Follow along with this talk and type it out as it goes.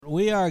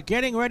We are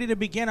getting ready to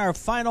begin our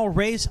final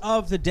race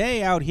of the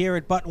day out here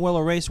at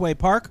Buttonwillow Raceway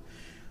Park.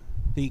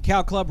 The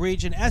Cal Club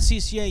Region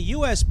SCCA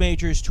U.S.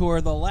 Majors Tour,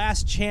 the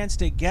last chance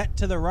to get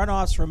to the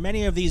runoffs for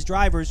many of these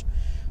drivers.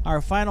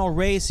 Our final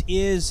race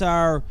is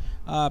our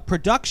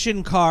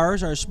production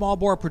cars, our small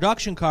bore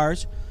production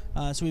cars.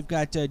 So we've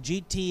got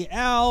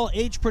GTL,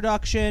 H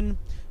production,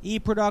 E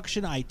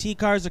production, IT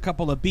cars, a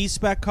couple of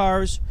B-spec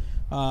cars.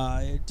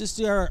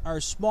 Just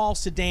our small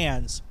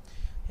sedans.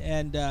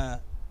 And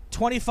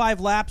 25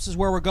 laps is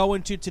where we're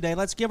going to today.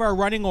 Let's give our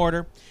running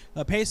order.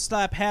 The pace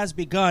lap has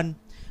begun.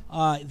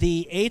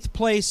 The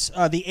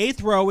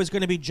eighth row is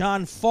going to be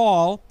John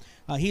Fall.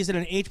 He's in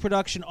an H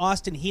production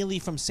Austin Healy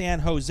from San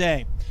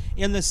Jose.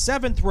 In the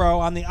seventh row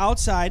on the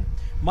outside,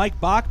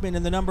 Mike Bachman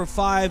in the number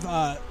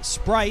 5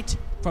 Sprite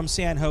from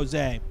San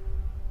Jose.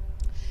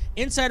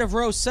 Inside of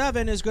row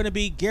 7 is going to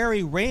be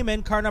Gary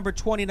Raymond, car number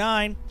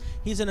 29.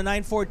 He's in a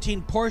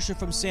 914 Porsche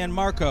from San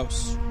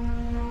Marcos.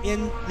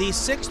 In the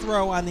sixth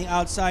row on the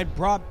outside,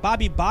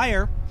 Bobby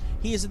Beyer.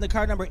 He is in the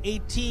car number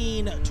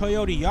 18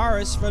 Toyota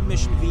Yaris from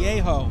Mission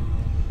Viejo.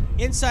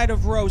 Inside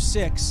of row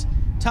 6,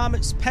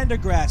 Thomas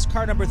Pendergrass,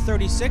 car number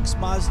 36,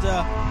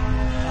 Mazda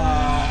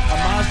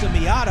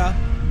Miata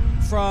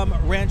from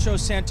Rancho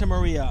Santa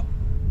Maria.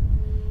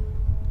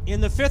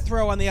 In the fifth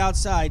row on the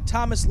outside,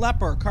 Thomas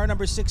Lepper, car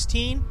number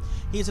 16.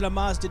 He's in a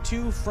Mazda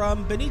 2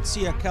 from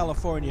Benicia,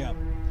 California.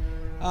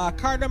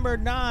 Car number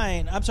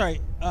 9,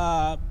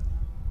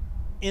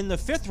 in the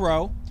fifth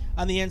row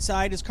on the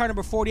inside is car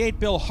number 48,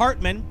 Bill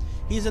Hartman.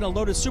 He's in a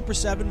Lotus Super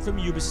 7 from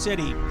Yuba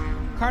City.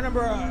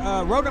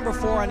 Row number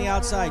 4 on the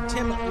outside,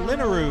 Tim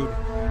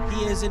Linerud.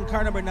 He is in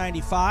car number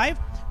 95,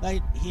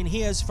 and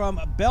he is from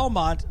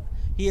Belmont.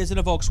 He is in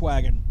a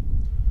Volkswagen.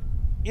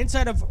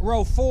 Inside of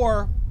row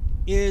 4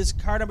 is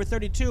car number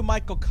 32,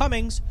 Michael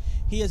Cummings.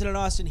 He is in an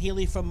Austin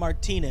Healy from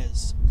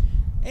Martinez.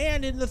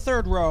 And in the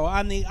third row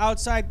on the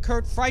outside,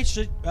 Kurt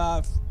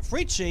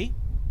Fritschy.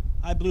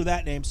 I blew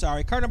that name,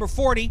 sorry. Car number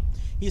 40,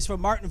 he's from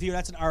Mountain View.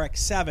 That's an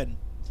RX-7.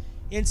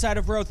 Inside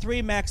of row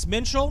 3, Max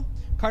Minchel.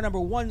 Car number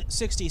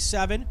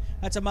 167.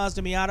 That's a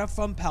Mazda Miata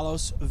from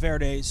Palos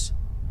Verdes.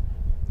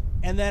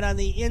 And then on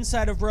the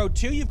inside of row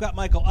 2, you've got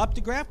Michael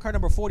Updegraff, car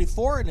number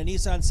 44, in a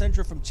Nissan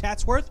Sentra from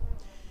Chatsworth.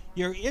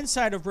 Your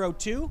inside of row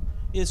 2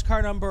 is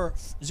car number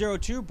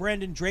 02,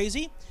 Brandon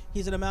Drazy.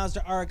 He's in a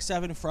Mazda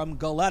RX-7 from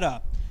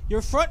Goleta.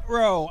 Your front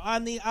row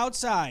on the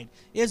outside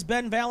is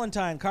Ben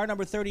Valentine, car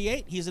number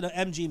 38. He's in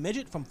an MG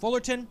Midget from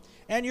Fullerton.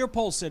 And your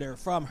pole sitter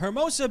from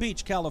Hermosa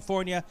Beach,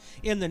 California,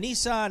 in the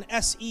Nissan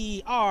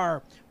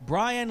SER,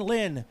 Brian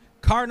Lynn,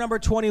 car number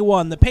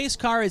 21. The pace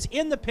car is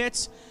in the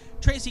pits.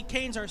 Tracy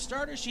Kane's our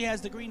starter. She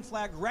has the green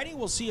flag ready.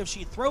 We'll see if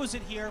she throws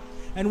it here,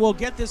 and we'll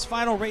get this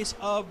final race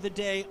of the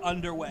day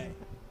underway.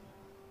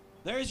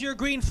 There's your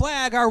green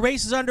flag. Our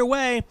race is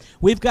underway.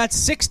 We've got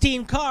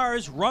 16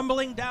 cars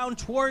rumbling down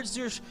towards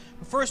their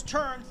first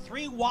turn,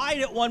 3 wide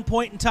at one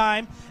point in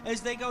time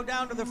as they go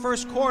down to the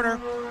first corner,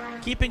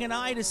 keeping an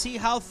eye to see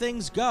how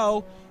things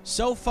go.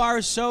 So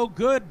far, so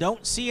good.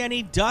 Don't see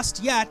any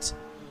dust yet.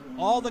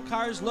 All the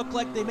cars look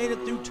like they made it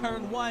through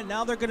turn 1.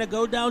 Now they're going to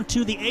go down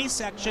to the A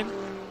section.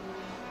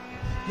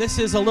 This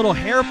is a little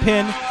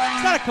hairpin.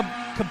 It's not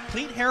a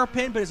complete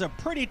hairpin, but it's a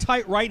pretty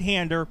tight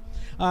right-hander.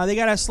 They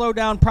got to slow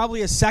down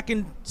probably a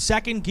second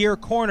gear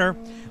corner,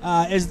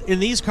 as in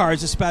these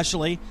cars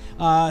especially,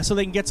 so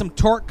they can get some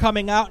torque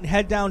coming out and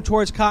head down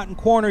towards Cotton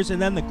Corners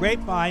and then the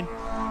Grapevine.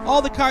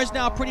 All the cars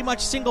now pretty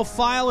much single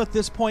file at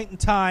this point in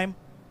time.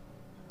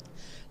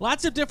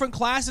 Lots of different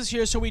classes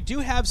here, so we do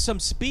have some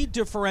speed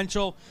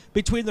differential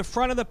between the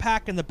front of the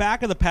pack and the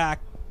back of the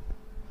pack.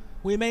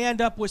 We may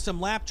end up with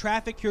some lap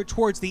traffic here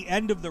towards the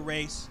end of the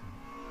race.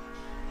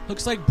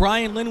 Looks like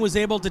Brian Lynn was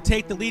able to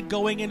take the lead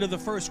going into the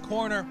first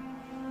corner.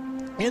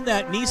 In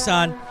that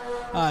Nissan,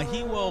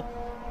 he will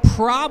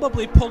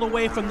probably pull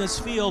away from this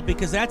field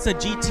because that's a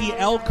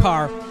GTL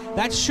car.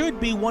 That should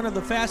be one of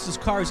the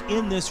fastest cars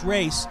in this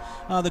race.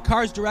 The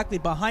cars directly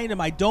behind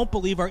him, I don't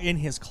believe, are in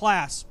his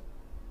class.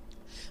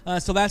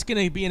 So that's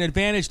going to be an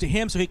advantage to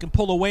him so he can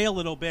pull away a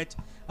little bit.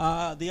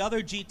 The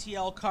other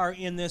GTL car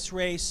in this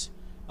race,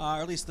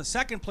 or at least the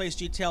second place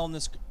GTL in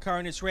this car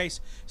in this race,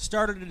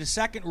 started in the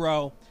second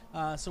row.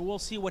 So we'll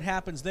see what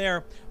happens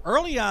there.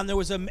 Early on, there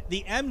was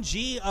the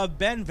MG of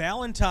Ben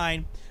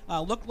Valentine.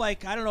 Looked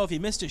like, I don't know if he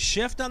missed a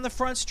shift on the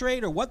front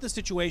straight or what the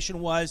situation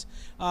was,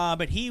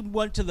 but he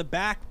went to the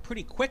back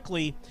pretty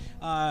quickly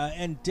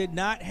and did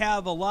not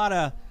have a lot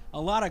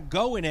of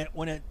go in it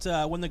when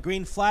the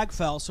green flag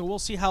fell. So we'll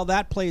see how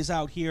that plays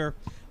out here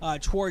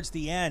towards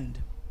the end.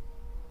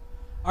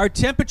 Our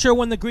temperature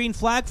when the green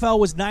flag fell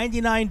was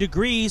 99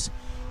 degrees.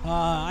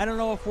 I don't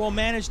know if we'll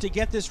manage to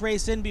get this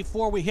race in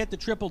before we hit the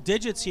triple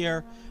digits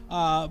here,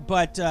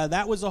 but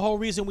that was the whole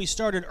reason we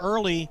started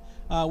early,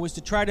 was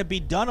to try to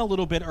be done a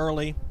little bit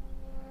early.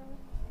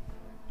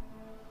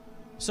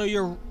 So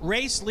your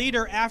race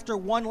leader after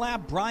one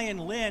lap, Brian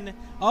Lynn.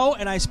 Oh,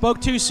 and I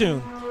spoke too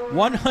soon.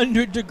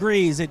 100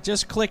 degrees. It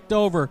just clicked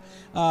over.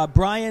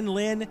 Brian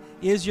Lynn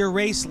is your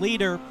race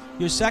leader.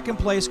 Your second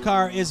place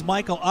car is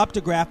Michael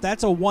Updegraff.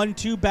 That's a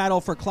 1-2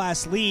 battle for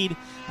class lead,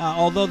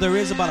 although there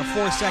is about a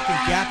 4-second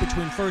gap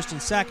between first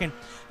and second.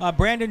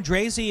 Brandon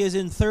Drazy is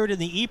in third in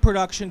the E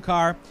production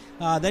car.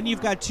 Then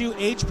you've got 2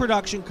 H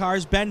production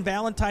cars, Ben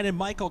Valentine and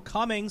Michael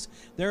Cummings.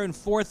 They're in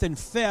fourth and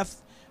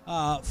fifth.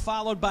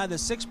 Followed by the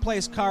 6th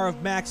place car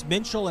of Max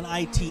Minchel, an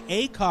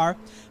ITA car.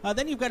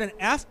 Then you've got an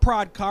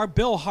F-Prod car,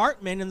 Bill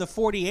Hartman in the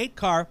 48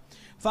 car,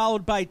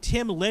 followed by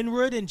Tim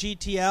Linrud in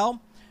GTL,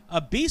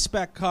 a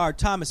B-Spec car,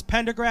 Thomas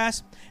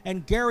Pendergrass,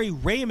 and Gary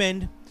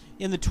Raymond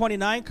in the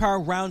 29 car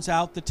rounds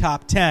out the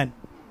top 10.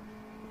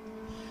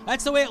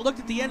 That's the way it looked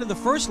at the end of the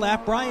first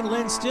lap. Brian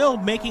Lynn still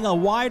making a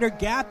wider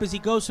gap as he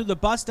goes through the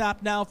bus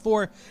stop now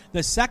for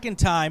the second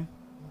time.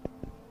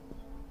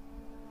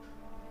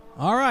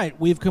 All right,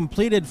 we've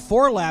completed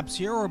 4 laps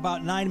here. We're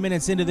about 9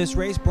 minutes into this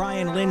race.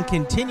 Brian Lynn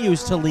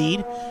continues to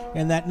lead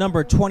in that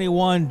number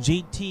 21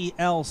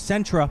 GTL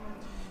Sentra.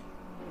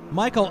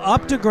 Michael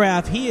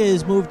Updegraff, he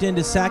is moved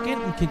into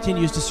second and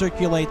continues to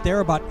circulate there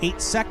about 8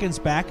 seconds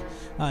back.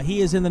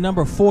 He is in the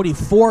number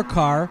 44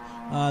 car.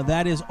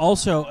 That is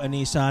also a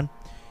Nissan.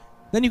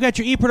 Then you've got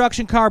your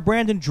E-Production car,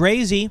 Brandon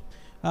Drazy,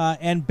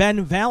 and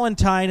Ben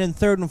Valentine in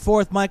third and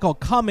fourth. Michael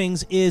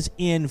Cummings is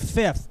in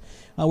fifth.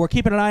 We're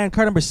keeping an eye on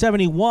car number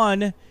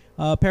 71.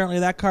 Apparently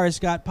that car has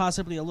got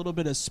possibly a little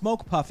bit of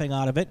smoke puffing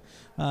out of it.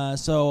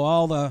 So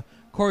all the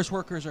course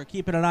workers are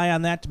keeping an eye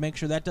on that to make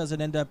sure that doesn't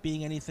end up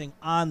being anything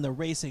on the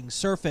racing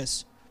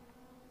surface.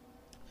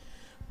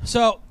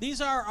 So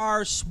these are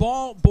our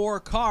small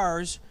bore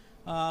cars.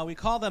 We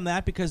call them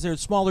that because they're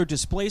smaller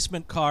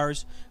displacement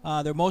cars.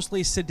 They're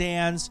mostly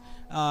sedans.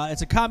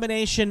 It's a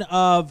combination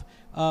of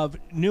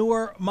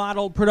newer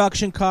model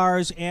production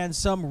cars and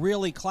some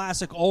really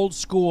classic old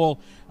school,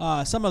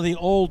 some of the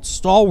old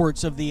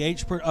stalwarts of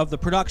the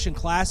production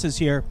classes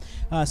here.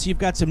 So you've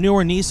got some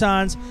newer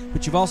Nissans,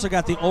 but you've also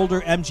got the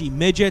older MG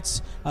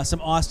Midgets,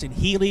 some Austin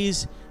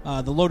Healey's,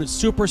 the Lotus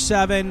Super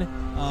 7,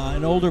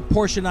 an older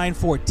Porsche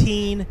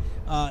 914.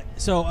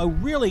 So a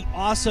really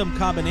awesome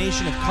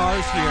combination of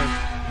cars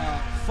here.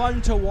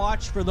 Fun to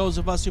watch for those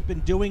of us who've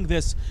been doing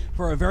this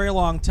for a very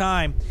long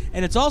time.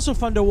 And it's also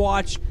fun to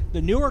watch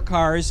the newer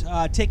cars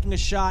taking a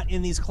shot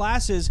in these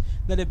classes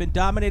that have been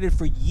dominated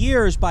for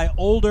years by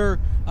older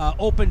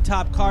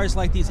open-top cars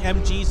like these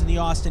MGs and the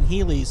Austin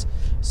Healey's.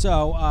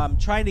 So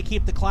trying to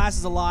keep the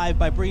classes alive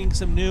by bringing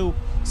some new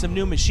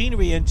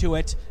machinery into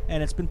it,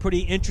 and it's been pretty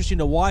interesting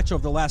to watch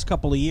over the last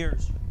couple of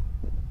years.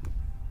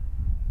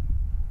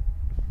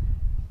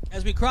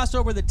 As we cross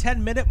over the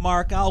 10-minute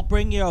mark, I'll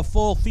bring you a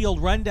full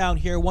field rundown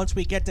here once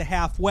we get to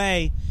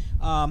halfway.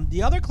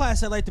 The other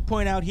class I'd like to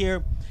point out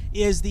here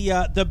is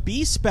the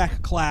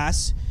B-Spec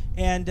class,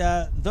 and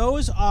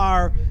those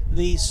are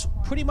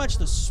pretty much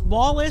the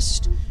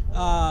smallest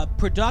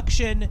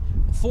production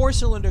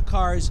 4-cylinder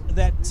cars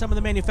that some of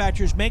the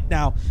manufacturers make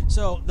now.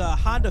 So the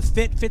Honda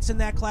Fit fits in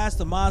that class,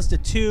 the Mazda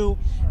 2,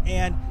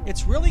 and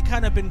it's really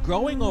kind of been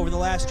growing over the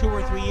last 2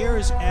 or 3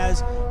 years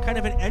as kind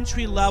of an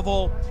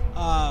entry-level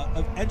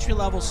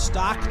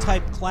stock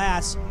type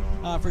class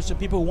for some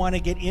people who want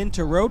to get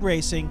into road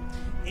racing.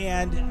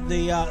 And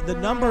the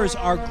numbers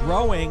are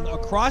growing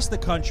across the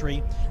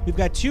country. We've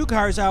got 2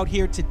 cars out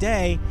here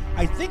today.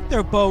 I think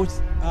they're both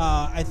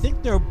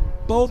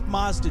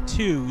Mazda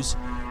 2s.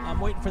 I'm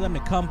waiting for them to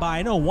come by.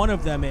 I know one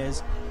of them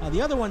is.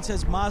 The other one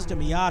says Mazda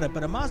Miata,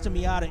 but a Mazda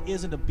Miata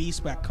isn't a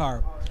B-Spec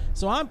car.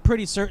 So I'm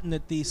pretty certain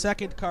that the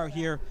second car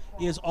here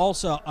is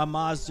also a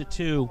Mazda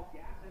 2.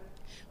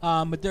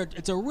 But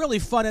it's a really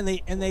fun,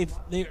 and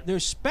they're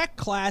spec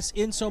class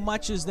in so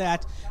much as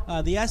that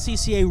the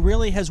SCCA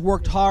really has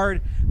worked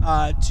hard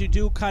to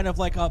do kind of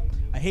like I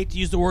hate to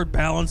use the word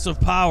balance of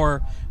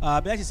power,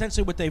 but that's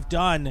essentially what they've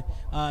done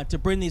to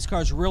bring these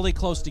cars really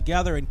close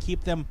together and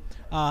keep them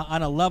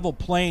on a level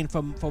plane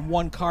from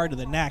one car to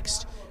the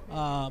next.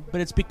 But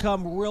it's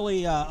become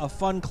really a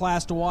fun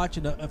class to watch,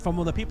 and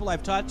from the people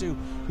I've talked to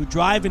who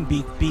drive in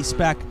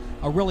B-Spec,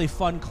 a really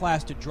fun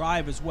class to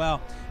drive as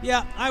well.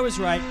 Yeah, I was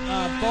right.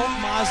 Both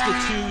Mazda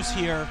 2s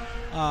here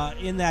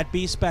in that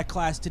B-Spec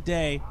class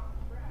today.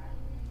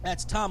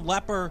 That's Tom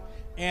Lepper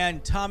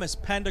and Thomas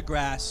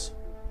Pendergrass.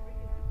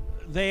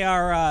 They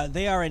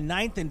are in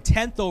 9th and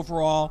 10th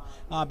overall,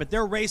 but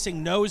they're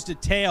racing nose to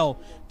tail.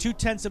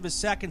 0.2 of a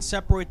second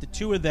separate the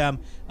two of them.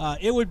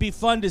 It would be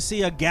fun to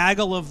see a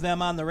gaggle of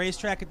them on the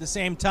racetrack at the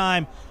same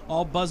time,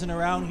 all buzzing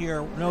around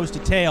here nose to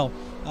tail.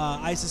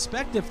 I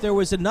suspect if there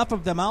was enough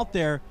of them out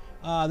there,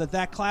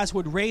 that class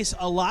would race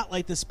a lot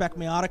like the Spec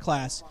Miata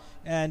class,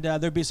 and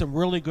there'd be some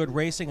really good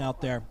racing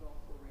out there.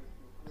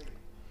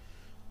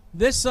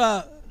 This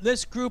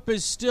group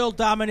is still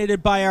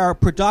dominated by our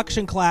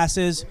production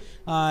classes,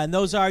 and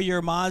those are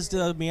your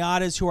Mazda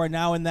Miatas who are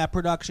now in that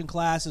production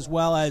class, as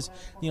well as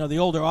the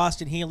older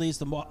Austin Healey's,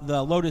 the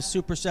Lotus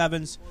Super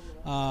 7s,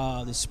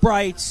 the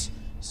Sprites.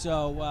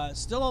 So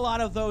still a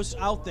lot of those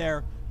out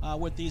there.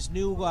 with these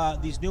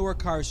newer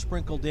cars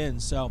sprinkled in.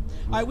 So, all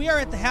right, we are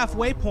at the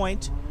halfway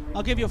point.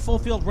 I'll give you a full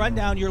field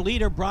rundown. Your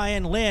leader,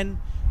 Brian Lynn,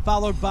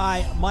 followed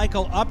by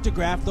Michael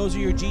Updegraff. Those are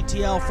your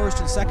GTL first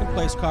and second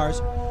place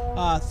cars.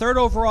 Third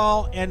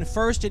overall and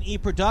first in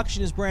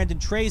E-Production is Brandon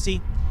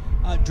Drazy.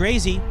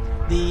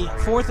 The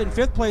fourth and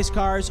fifth place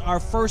cars are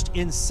first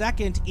and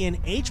second in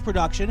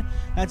H-Production.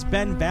 That's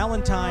Ben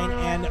Valentine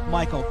and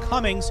Michael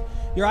Cummings.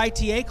 Your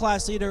ITA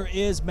class leader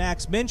is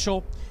Max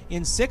Minchel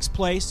in sixth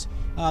place.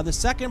 The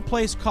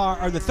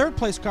third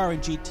place car in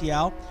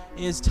GTL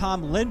is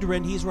Tom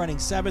Lindgren. He's running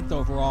seventh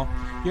overall.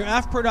 Your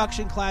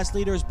F-Production class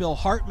leader is Bill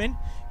Hartman.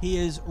 He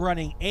is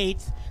running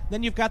eighth.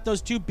 Then you've got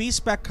those two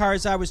B-Spec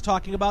cars I was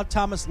talking about,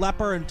 Thomas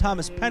Lepper and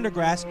Thomas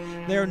Pendergrass.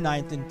 They're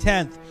 9th and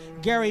 10th.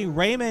 Gary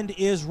Raymond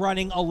is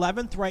running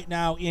 11th right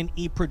now in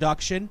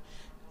E-Production.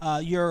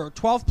 Your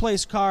 12th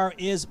place car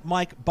is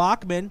Mike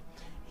Bachman.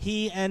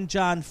 He and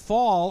John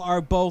Fall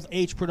are both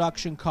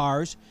H-Production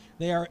cars.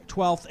 They are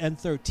 12th and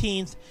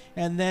 13th.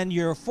 And then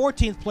your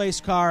 14th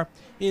place car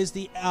is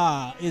the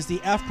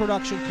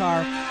F-Production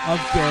car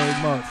of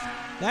Gary Murph.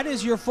 That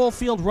is your full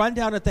field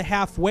rundown at the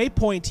halfway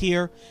point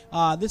here.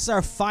 This is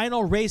our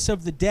final race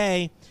of the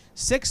day.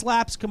 6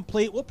 laps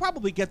complete. We'll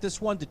probably get this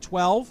one to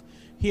 12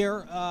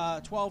 here.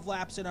 12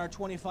 laps in our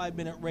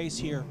 25-minute race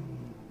here.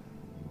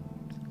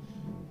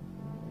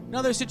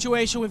 Another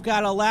situation, we've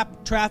got a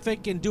lap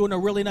traffic and doing a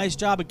really nice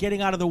job of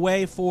getting out of the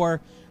way for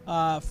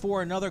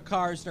another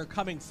cars that are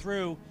coming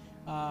through.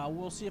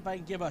 We'll see if I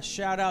can give a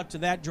shout out to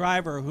that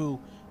driver who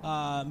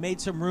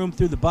made some room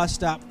through the bus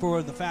stop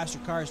for the faster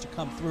cars to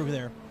come through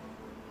there.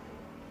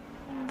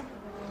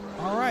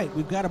 All right,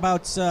 we've got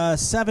about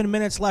 7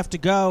 minutes left to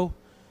go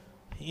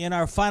in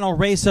our final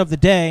race of the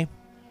day.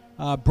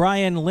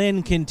 Brian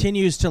Lynn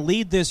continues to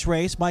lead this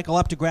race. Michael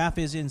Updegraff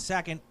is in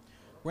second.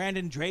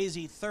 Brandon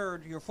Drazy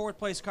third. Your fourth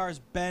place car is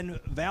Ben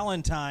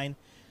Valentine.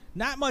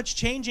 Not much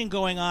changing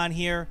going on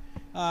here.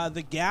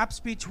 The gaps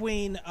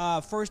between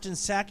first and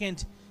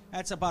second,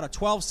 that's about a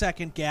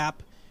 12-second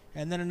gap.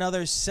 And then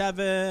another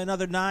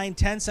 9,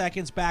 10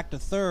 seconds back to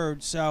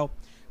third. So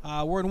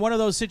we're in one of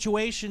those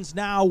situations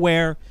now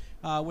where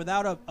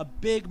without a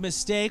big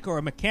mistake or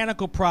a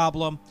mechanical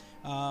problem,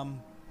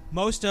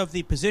 most of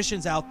the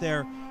positions out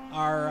there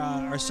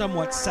are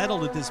somewhat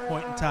settled at this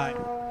point in time.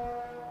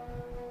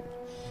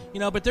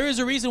 But there is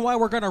a reason why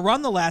we're going to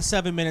run the last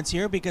 7 minutes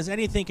here, because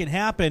anything can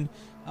happen.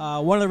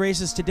 One of the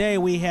races today,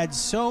 we had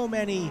so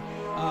many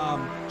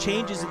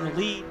changes in the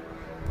lead.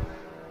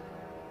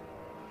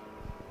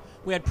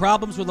 We had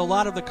problems with a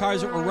lot of the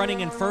cars that were running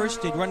in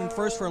first. They'd run in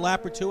first for a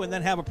lap or two and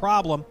then have a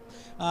problem.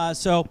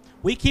 So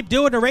we keep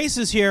doing the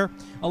races here.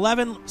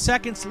 11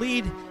 seconds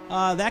lead.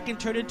 That can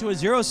turn into a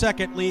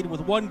 0-second lead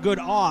with one good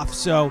off.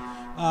 So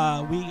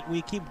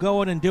we keep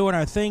going and doing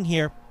our thing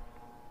here.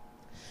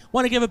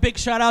 Want to give a big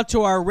shout out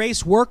to our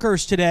race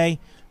workers today.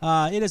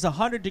 It is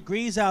 100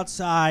 degrees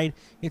outside.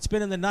 It's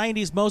been in the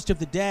 90s most of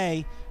the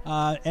day,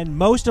 and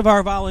most of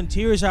our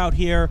volunteers out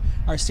here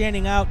are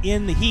standing out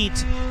in the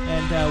heat,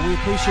 and we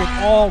appreciate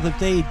all that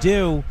they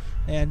do.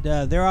 And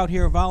they're out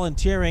here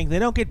volunteering. They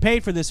don't get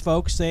paid for this,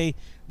 folks. They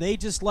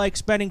just like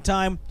spending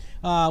time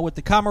with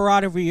the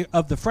camaraderie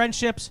of the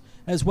friendships,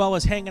 as well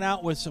as hanging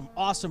out with some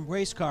awesome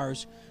race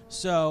cars.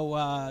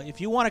 So if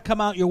you want to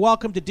come out, you're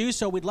welcome to do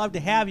so. We'd love to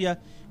have you.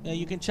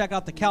 You can check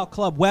out the Cal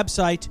Club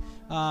website.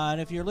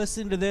 And if you're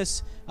listening to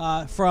this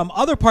from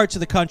other parts of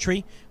the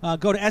country,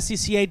 go to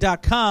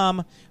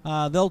SCCA.com.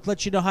 They'll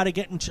let you know how to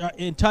get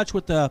in touch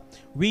with the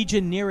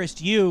region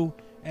nearest you,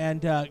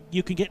 and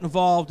you can get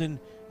involved and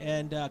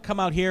come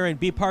out here and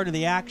be part of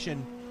the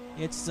action.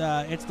 It's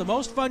the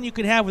most fun you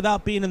can have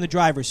without being in the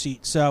driver's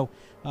seat. So,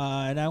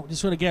 and I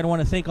just want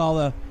to thank all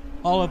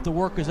of the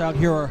workers out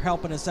here who are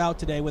helping us out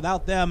today.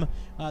 Without them,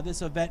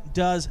 this event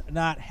does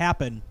not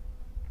happen.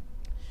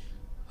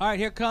 All right,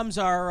 here comes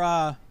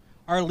our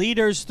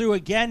leaders through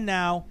again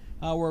now.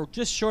 We're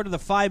just short of the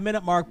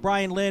 5-minute mark.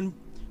 Brian Lynn,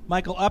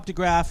 Michael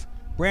Updegraff,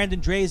 Brandon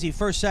Drazy,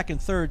 first,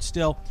 second, third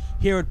still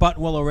here at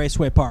Buttonwillow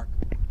Raceway Park.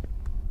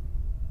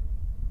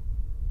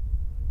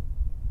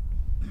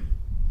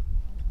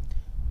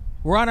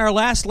 We're on our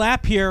last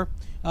lap here.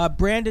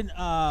 Brian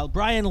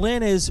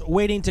Lynn is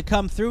waiting to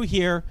come through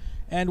here,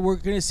 and we're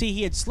going to see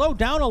he had slowed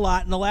down a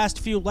lot in the last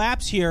few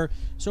laps here.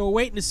 So we're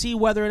waiting to see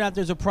whether or not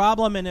there's a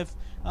problem and if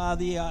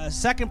the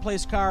second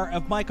place car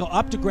of Michael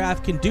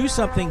Updegraff can do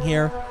something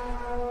here.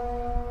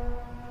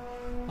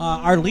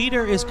 Our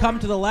leader is come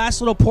to the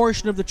last little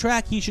portion of the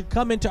track. He should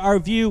come into our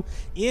view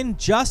in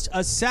just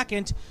a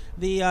second.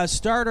 The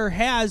starter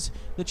has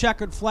the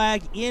checkered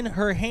flag in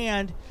her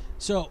hand,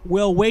 so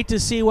we'll wait to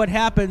see what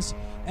happens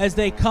as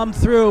they come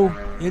through.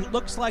 It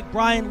looks like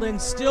Brian Lynn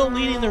still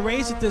leading the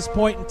race at this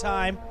point in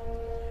time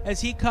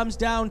as he comes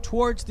down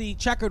towards the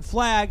checkered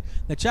flag.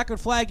 The checkered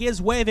flag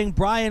is waving.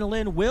 Brian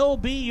Lynn will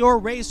be your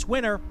race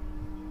winner.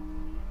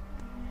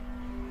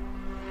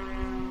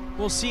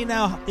 We'll see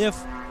now if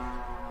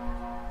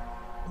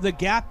the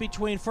gap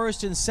between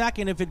first and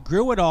second, if it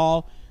grew at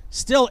all.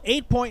 Still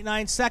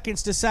 8.9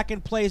 seconds to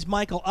second place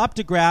Michael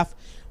Updegraff.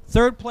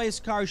 Third place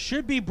car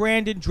should be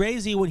Brandon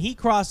Drazy when he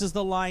crosses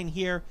the line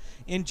here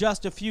in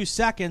just a few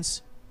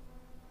seconds.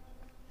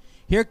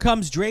 Here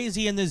comes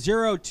Drazy in the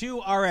 02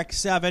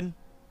 RX-7.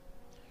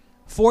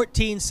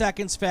 14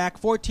 seconds back,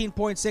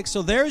 14.6.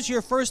 So there's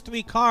your first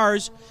three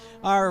cars,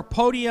 our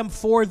podium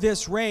for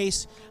this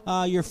race.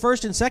 Your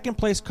first and second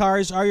place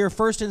cars are your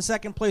first and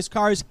second place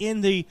cars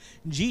in the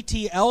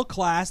GTL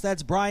class.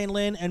 That's Brian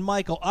Lynn and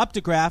Michael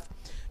Updegraff.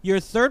 Your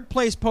third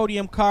place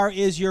podium car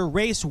is your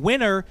race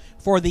winner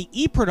for the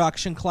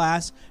E-Production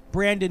class,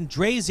 Brandon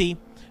Drazy.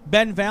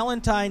 Ben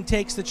Valentine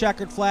takes the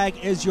checkered flag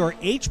as your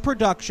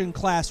H-Production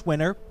class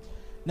winner.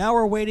 Now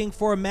we're waiting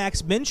for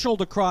Max Minchel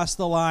to cross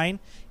the line.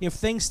 If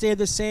things stay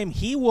the same,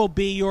 he will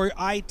be your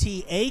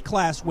ITA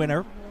class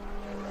winner.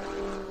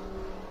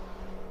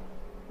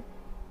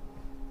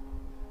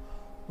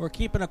 We're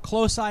keeping a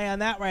close eye on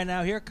that right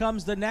now. Here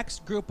comes the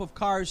next group of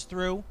cars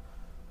through.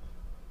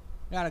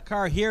 Got a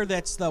car here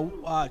that's the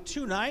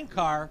 2.9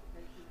 car.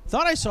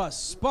 Thought I saw a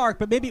spark,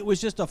 but maybe it was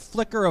just a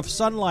flicker of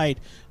sunlight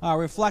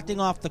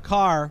reflecting off the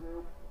car.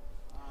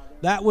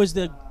 That was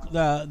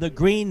the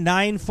green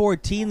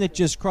 914 that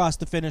just crossed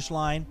the finish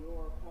line.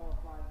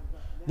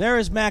 There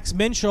is Max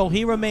Minchel.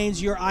 He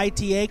remains your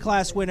ITA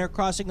class winner,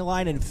 crossing the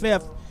line in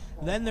 5th.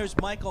 Then there's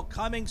Michael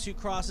Cummings, who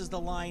crosses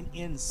the line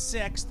in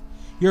 6th.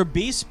 Your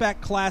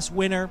B-Spec class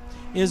winner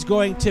is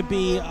going to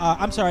be,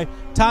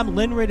 Tom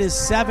Linrod is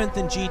 7th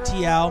in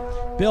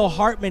GTL. Bill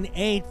Hartman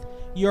 8th.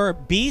 Your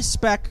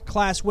B-Spec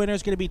class winner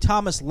is going to be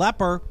Thomas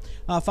Lepper,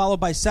 followed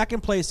by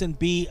second place in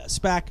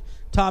B-Spec,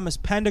 Thomas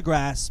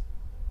Pendergrass.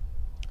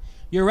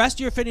 Your rest of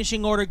your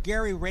finishing order,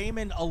 Gary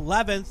Raymond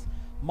 11th,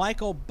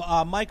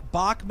 Mike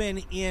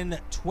Bachman in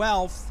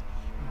 12th,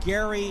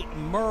 Gary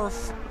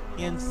Murph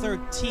in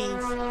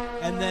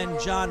 13th, and then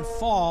John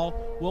Fall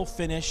will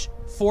finish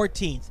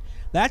 14th.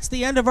 That's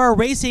the end of our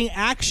racing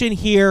action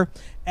here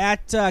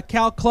at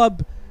Cal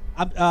Club,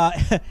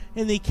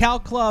 in the Cal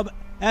Club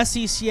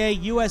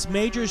SCCA U.S.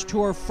 Majors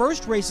Tour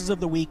first races of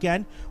the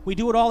weekend. We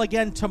do it all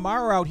again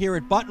tomorrow out here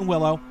at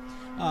Buttonwillow,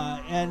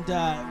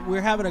 and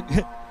we're having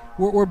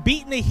we're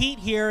beating the heat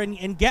here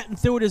and getting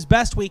through it as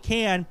best we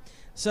can.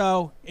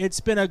 So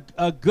it's been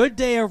a good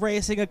day of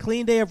racing, a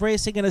clean day of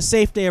racing, and a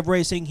safe day of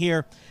racing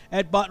here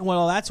at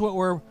Buttonwillow.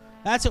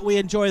 That's what we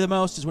enjoy the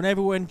most, is when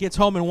everyone gets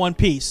home in one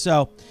piece.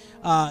 So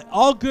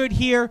all good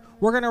here.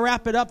 We're going to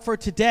wrap it up for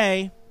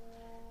today.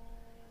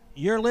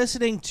 You're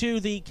listening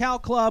to the Cal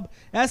Club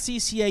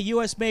SCCA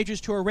U.S.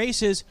 Majors Tour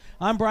races.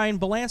 I'm Brian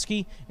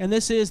Belansky, and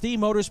this is the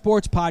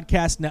Motorsports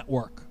Podcast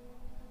Network.